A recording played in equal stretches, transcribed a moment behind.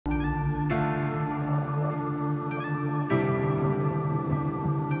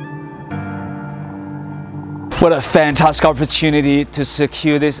What a fantastic opportunity to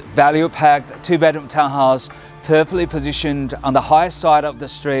secure this value-packed two-bedroom townhouse perfectly positioned on the high side of the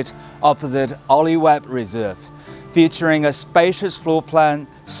street opposite Ollie Webb Reserve. Featuring a spacious floor plan,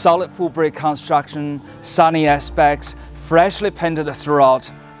 solid full brick construction, sunny aspects, freshly painted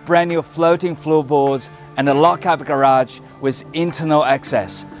throughout, brand new floating floorboards and a lock-up garage with internal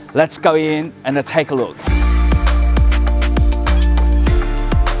access. Let's go in and take a look.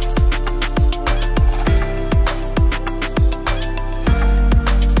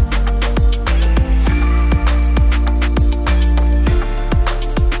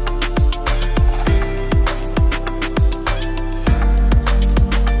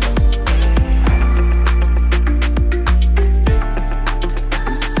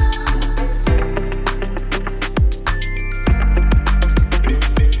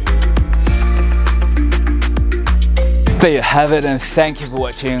 There you have it, and thank you for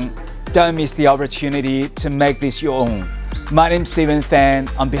watching. Don't miss the opportunity to make this your own. My name is Glebe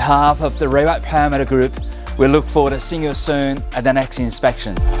St. On behalf of the Parramatta Group, we look forward to seeing you soon at the next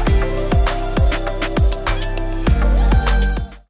inspection.